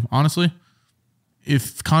 And honestly,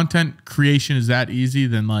 if content creation is that easy,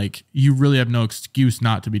 then like you really have no excuse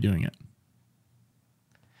not to be doing it.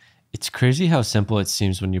 It's crazy how simple it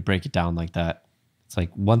seems when you break it down like that. It's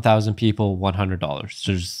like 1,000 people, $100.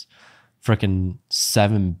 There's freaking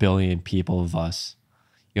 7 billion people of us.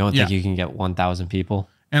 You don't think you can get 1,000 people?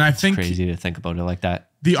 And I think it's crazy to think about it like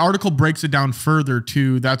that. The article breaks it down further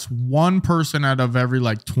too. That's one person out of every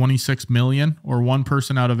like 26 million, or one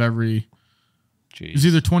person out of every, it's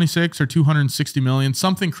either 26 or 260 million,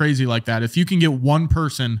 something crazy like that. If you can get one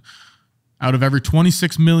person out of every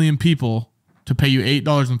 26 million people to pay you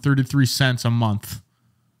 $8.33 a month,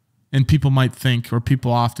 and people might think, or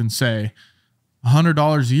people often say,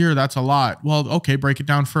 $100 a year, that's a lot. Well, okay, break it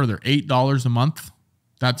down further. $8 a month,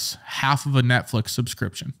 that's half of a Netflix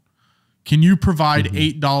subscription. Can you provide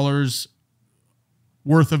 $8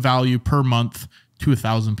 worth of value per month to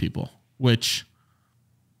 1,000 people? Which,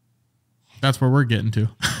 that's where we're getting to.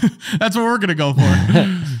 That's what we're going to go for.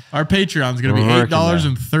 Our Patreon's going to be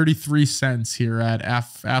 $8.33 here at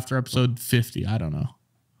after episode 50. I don't know.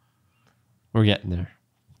 We're getting there.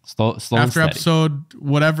 Slow after episode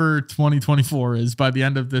whatever 2024 is, by the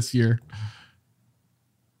end of this year.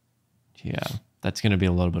 Yeah, that's going to be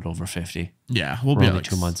a little bit over 50. Yeah, we'll we're be only like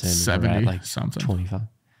 2 months in. 70 we're at like something. 25.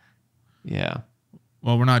 Yeah.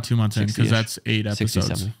 Well, we're not 2 months in because that's 8 episodes.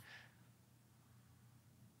 60, 70.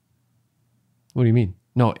 What do you mean?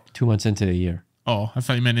 No, 2 months into the year. Oh, I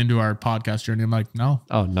thought you meant into our podcast journey. I'm like, no.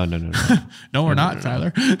 Oh, no. No, we're not,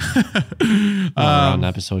 Tyler. We're on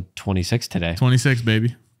episode 26 today. 26,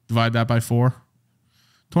 baby. Divide that by 4.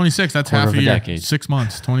 26, that's half a year. Decade. 6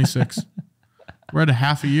 months, 26. We're at a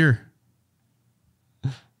half a year.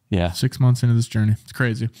 Yeah. 6 months into this journey. It's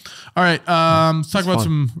crazy. All right. Let's talk about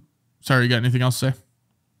some. Sorry, you got anything else to say?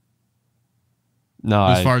 No,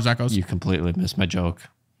 as far as that goes? You completely missed my joke,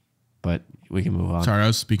 but we can move on. Sorry, I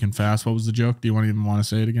was speaking fast. What was the joke? Do you even want to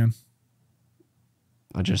say it again?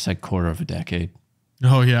 I just said quarter of a decade.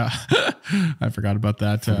 Oh yeah, I forgot about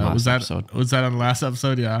that. Was that episode. Was that on the last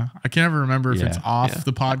episode? Yeah, I can't ever remember if it's off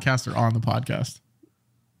the podcast or on the podcast.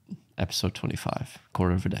 Episode 25,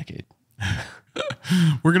 quarter of a decade.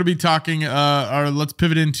 We're going to be talking, let's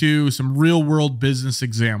pivot into some real world business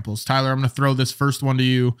examples. Tyler, I'm going to throw this first one to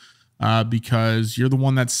you because you're the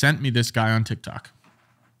one that sent me this guy on TikTok.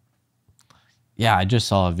 Yeah, I just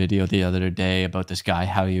saw a video the other day about this guy,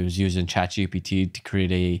 how he was using Chat GPT to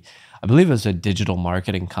create I believe it was a digital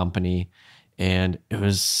marketing company. And it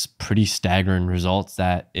was pretty staggering results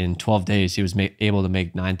that in 12 days, he was able to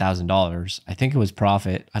make $9,000. I think it was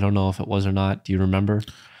profit. I don't know if it was or not. Do you remember?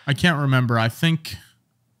 I can't remember. I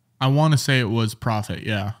want to say it was profit.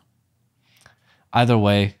 Yeah. Either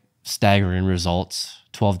way, staggering results.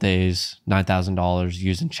 12 days, $9,000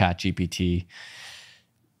 using Chat GPT.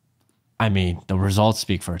 I mean, the results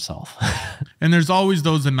speak for itself. And there's always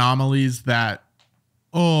those anomalies that,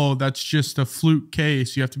 oh, that's just a fluke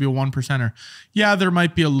case. You have to be a 1%er. Yeah, there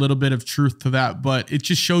might be a little bit of truth to that, but it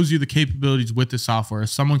just shows you the capabilities with the software. If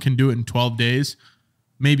someone can do it in 12 days,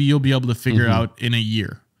 maybe you'll be able to figure it out in a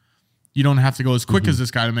year. You don't have to go as quick as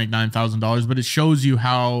this guy to make $9,000, but it shows you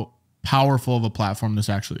how powerful of a platform this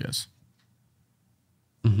actually is.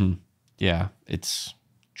 Yeah, it's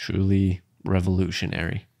truly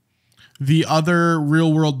revolutionary. The other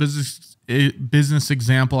real world business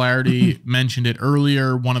example, I already mentioned it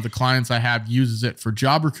earlier. One of the clients I have uses it for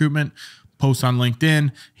job recruitment, posts on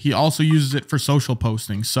LinkedIn. He also uses it for social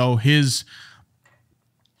posting. So his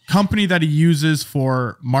company that he uses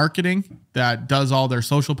for marketing that does all their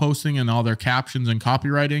social posting and all their captions and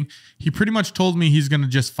copywriting, he pretty much told me he's going to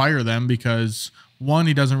just fire them because one,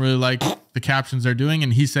 he doesn't really like the captions they're doing.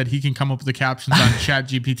 And he said he can come up with the captions on Chat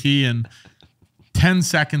GPT in 10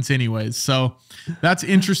 seconds anyways. So that's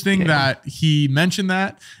interesting that he mentioned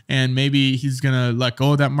that, and maybe he's going to let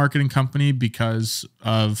go of that marketing company because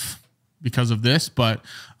of this, but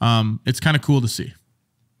it's kind of cool to see.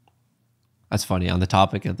 That's funny. On the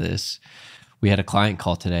topic of this, we had a client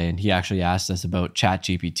call today, and he actually asked us about Chat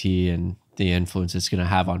GPT and the influence it's going to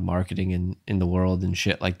have on marketing in the world and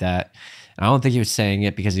shit like that. And I don't think he was saying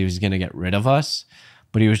it because he was going to get rid of us,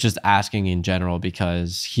 but he was just asking in general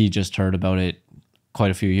because he just heard about it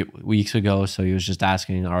quite a few weeks ago. So he was just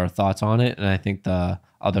asking our thoughts on it. And I think the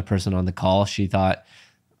other person on the call, she thought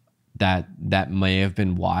that may have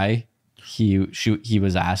been why he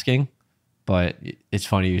was asking, but it's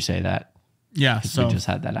funny you say that. Yeah. So we just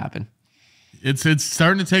had that happen. It's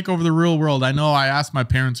starting to take over the real world. I know I asked my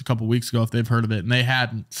parents a couple weeks ago if they've heard of it, and they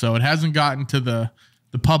hadn't. So it hasn't gotten to the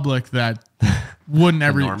public that wouldn't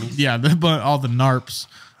ever. Yeah. All the NARPs,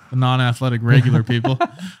 the non-athletic regular people.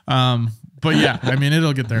 But yeah, I mean,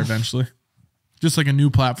 it'll get there eventually. Just like a new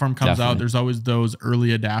platform comes out, there's always those early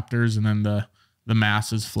adapters, and then the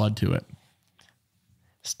masses flood to it.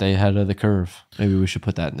 Stay ahead of the curve. Maybe we should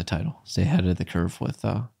put that in the title. Stay ahead of the curve with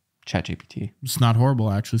ChatGPT. It's not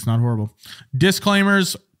horrible, actually. It's not horrible.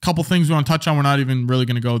 Disclaimers, a couple things we want to touch on. We're not even really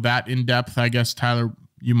going to go that in depth. I guess, Tyler,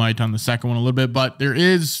 you might on the second one a little bit, but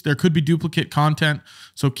there could be duplicate content.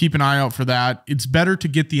 So keep an eye out for that. It's better to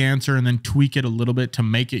get the answer and then tweak it a little bit to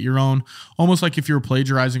make it your own. Almost like if you were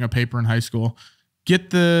plagiarizing a paper in high school,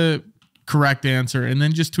 get the correct answer and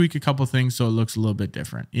then just tweak a couple things so it looks a little bit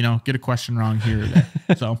different. Get a question wrong here or there.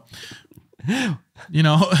 So,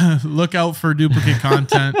 look out for duplicate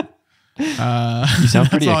content. You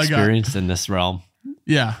sound pretty experienced in this realm.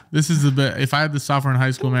 Yeah, this is a bit. If I had the software in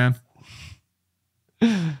high school, man,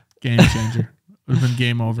 game changer. Would have been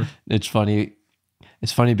game over. It's funny.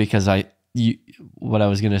 It's funny because what I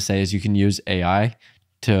was going to say is you can use AI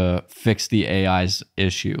to fix the AI's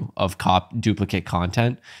issue of duplicate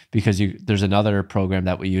content, because there's another program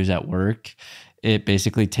that we use at work. It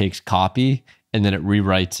basically takes copy and then it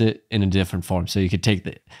rewrites it in a different form. So you could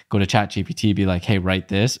go to ChatGPT, be like, hey, write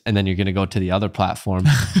this. And then you're going to go to the other platform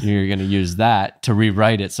and you're going to use that to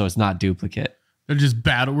rewrite it so it's not duplicate. They're just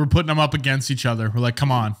we're putting them up against each other. We're like,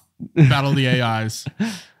 come on, battle the AIs.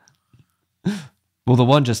 Well, the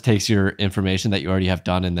one just takes your information that you already have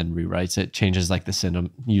done and then rewrites it, changes like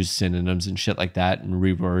use synonyms and shit like that, and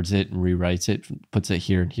rewords it and rewrites it, puts it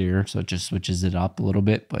here and here. So it just switches it up a little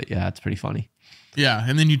bit. But yeah, it's pretty funny. Yeah.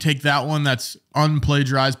 And then you take that one that's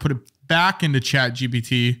unplagiarized, put it back into Chat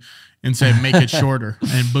GPT and say, make it shorter,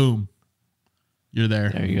 and boom, you're there.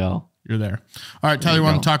 There you go. You're there. All right, Tyler, you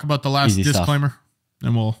want to talk about the last disclaimer?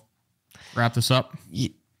 Then we'll wrap this up.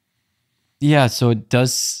 Yeah, so it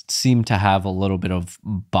does seem to have a little bit of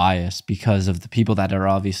bias because of the people that are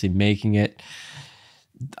obviously making it.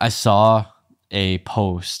 I saw a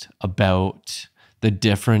post about the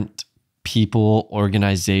different people,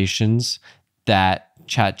 organizations that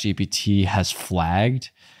ChatGPT has flagged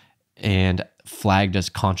and flagged as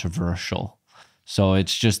controversial. So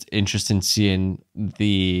it's just interesting seeing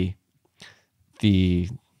the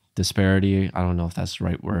disparity. I don't know if that's the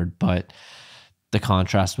right word, but the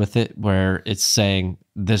contrast with it, where it's saying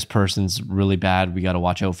this person's really bad, we got to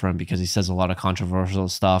watch out for him because he says a lot of controversial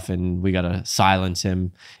stuff and we got to silence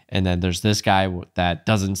him. And then there's this guy that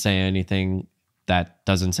doesn't say anything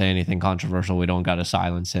controversial, we don't got to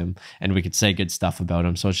silence him and we could say good stuff about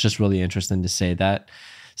him. So it's just really interesting to see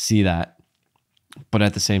that. But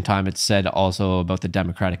at the same time, it said also about the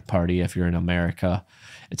Democratic Party, if you're in America,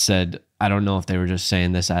 it said, I don't know if they were just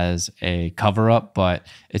saying this as a cover up, but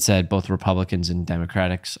it said both Republicans and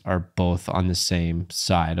Democrats are both on the same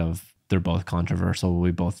side of they're both controversial.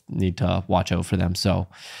 We both need to watch out for them. So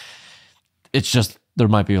it's just, there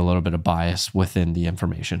might be a little bit of bias within the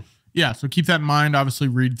information. Yeah, so keep that in mind. Obviously,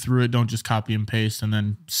 read through it. Don't just copy and paste and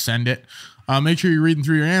then send it. Make sure you're reading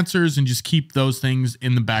through your answers and just keep those things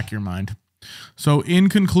in the back of your mind. So in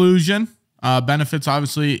conclusion, benefits,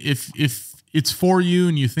 obviously, if it's for you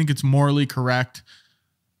and you think it's morally correct,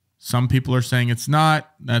 some people are saying it's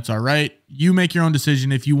not. That's all right. You make your own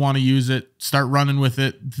decision. If you want to use it, start running with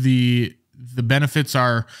it. The benefits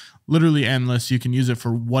are literally endless. You can use it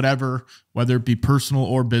for whatever, whether it be personal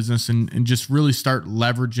or business, and just really start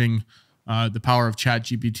leveraging the power of Chat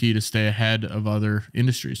GPT to stay ahead of other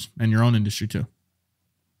industries and your own industry too.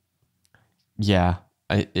 Yeah,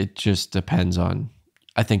 it just depends on,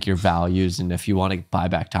 I think, your values and if you want to buy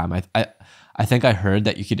back time. I think I heard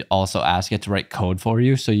that you could also ask it to write code for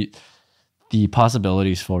you. So the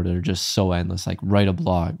possibilities for it are just so endless. Like write a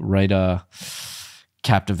blog, write a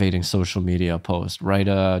captivating social media post, write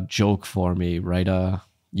a joke for me, write a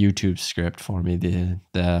YouTube script for me.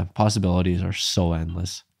 The possibilities are so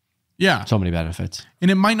endless. Yeah. So many benefits.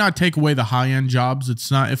 And it might not take away the high-end jobs.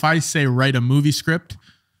 It's not, if I say write a movie script,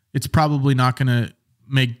 it's probably not going to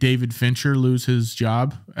make David Fincher lose his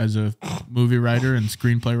job as a movie writer and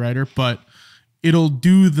screenplay writer, but it'll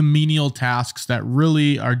do the menial tasks that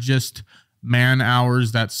really are just man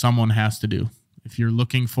hours that someone has to do. If you're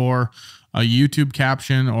looking for a YouTube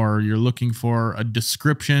caption or you're looking for a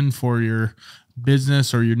description for your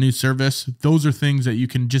business or your new service, those are things that you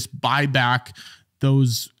can just buy back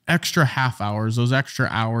those extra half hours, those extra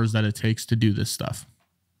hours that it takes to do this stuff.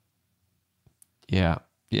 Yeah.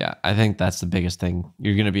 Yeah, I think that's the biggest thing.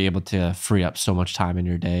 You're going to be able to free up so much time in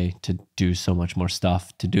your day to do so much more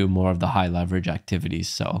stuff, to do more of the high leverage activities.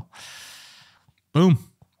 So, boom.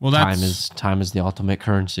 Well, that's time is the ultimate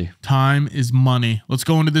currency. Time is money. Let's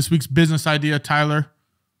go into this week's business idea, Tyler.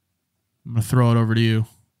 I'm going to throw it over to you.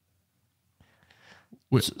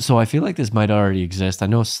 So I feel like this might already exist. I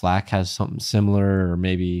know Slack has something similar, or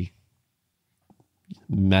maybe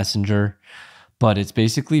Messenger, but it's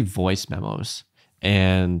basically voice memos.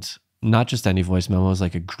 And not just any voice memos,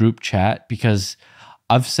 like a group chat, because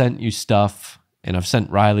I've sent you stuff and I've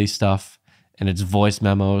sent Riley stuff and it's voice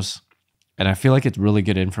memos. And I feel like it's really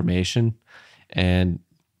good information. And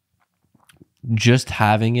just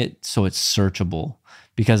having it so it's searchable,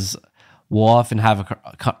 because we'll often have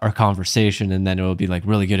a conversation and then it will be like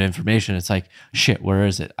really good information. It's like, shit, where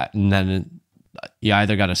is it? And then you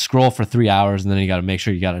either got to scroll for 3 hours and then you got to make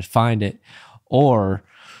sure you got to find it, or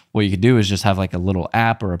what you could do is just have like a little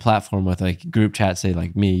app or a platform with like a group chat, say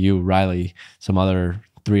like me, you, Riley, some other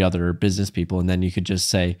 3 other business people. And then you could just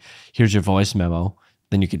say, here's your voice memo.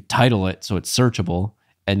 Then you could title it so it's searchable.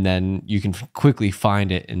 And then you can quickly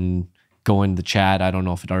find it and go in the chat. I don't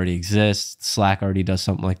know if it already exists. Slack already does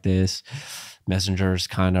something like this. Messenger is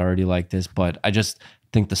kind of already like this. But I just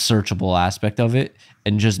think the searchable aspect of it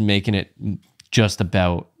and just making it just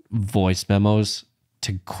about voice memos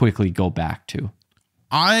to quickly go back to.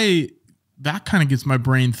 That kind of gets my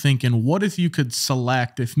brain thinking, what if you could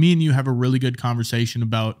select, if me and you have a really good conversation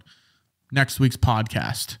about next week's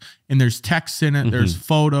podcast and there's text in it, there's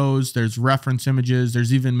photos, there's reference images,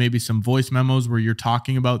 there's even maybe some voice memos where you're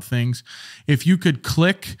talking about things. If you could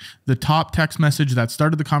click the top text message that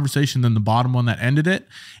started the conversation, then the bottom one that ended it,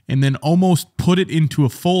 and then almost put it into a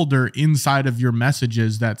folder inside of your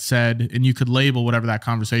messages that said, and you could label whatever that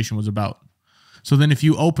conversation was about. So then if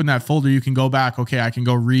you open that folder, you can go back, okay, I can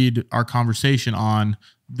go read our conversation on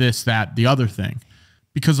this, that, the other thing.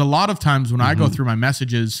 Because a lot of times when I go through my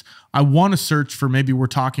messages, I want to search for, maybe we're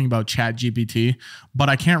talking about Chat GPT, but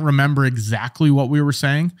I can't remember exactly what we were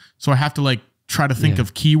saying. So I have to like try to think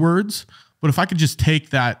of keywords. But if I could just take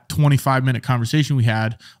that 25-minute conversation we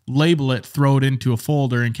had, label it, throw it into a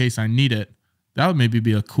folder in case I need it, that would maybe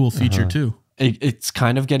be a cool feature too. It's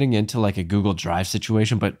kind of getting into like a Google Drive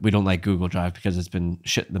situation, but we don't like Google Drive because it's been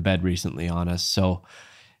shit in the bed recently on us. So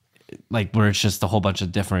like where it's just a whole bunch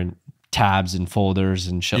of different tabs and folders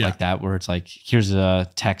and shit like that, where it's like, here's a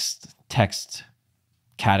text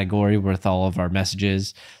category with all of our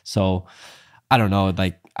messages. So I don't know,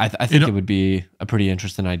 like I think it would be a pretty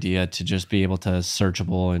interesting idea to just be able to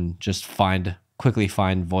searchable and just quickly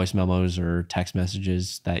find voice memos or text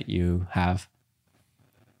messages that you have.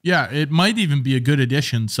 Yeah, it might even be a good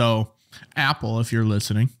addition. So Apple, if you're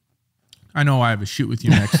listening, I know I have a shoot with you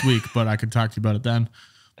next week, but I could talk to you about it then.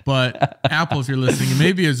 But Apple, if you're listening,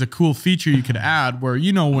 maybe is a cool feature you could add where,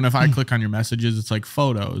 if I click on your messages, it's like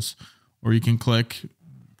photos, or you can click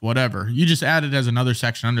whatever. You just add it as another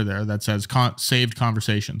section under there that says saved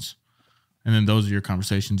conversations. And then those are your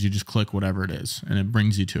conversations. You just click whatever it is and it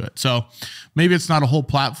brings you to it. So maybe it's not a whole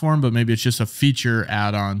platform, but maybe it's just a feature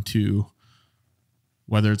add-on to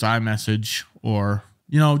whether it's iMessage or,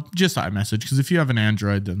 just iMessage. Because if you have an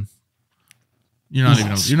Android, then you're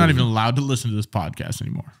not even allowed to listen to this podcast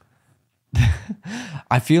anymore.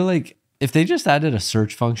 I feel like if they just added a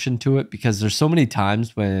search function to it, because there's so many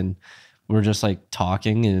times when we're just like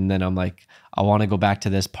talking and then I'm like, I want to go back to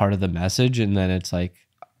this part of the message. And then it's like,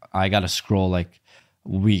 I got to scroll like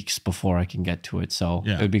weeks before I can get to it. So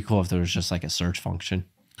it would be cool if there was just like a search function.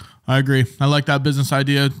 I agree. I like that business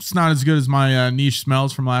idea. It's not as good as my niche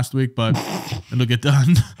smells from last week, but it'll get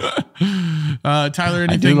done. Tyler,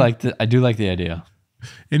 anything? I do like the idea.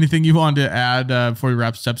 Anything you wanted to add before we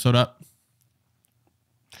wrap this episode up?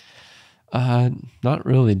 Not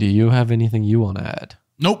really. Do you have anything you want to add?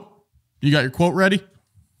 Nope. You got your quote ready?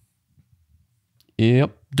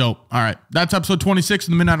 Yep. Dope. All right. That's episode 26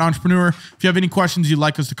 of The Midnight Entrepreneur. If you have any questions you'd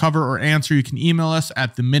like us to cover or answer, you can email us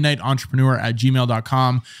at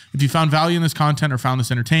themidnightentrepreneur@gmail.com. If you found value in this content or found this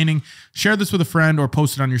entertaining, share this with a friend or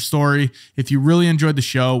post it on your story. If you really enjoyed the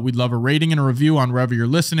show, we'd love a rating and a review on wherever you're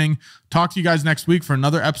listening. Talk to you guys next week for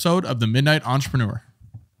another episode of The Midnight Entrepreneur.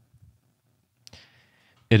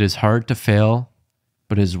 It is hard to fail,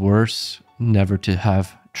 but it is worse never to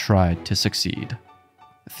have tried to succeed.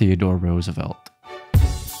 Theodore Roosevelt.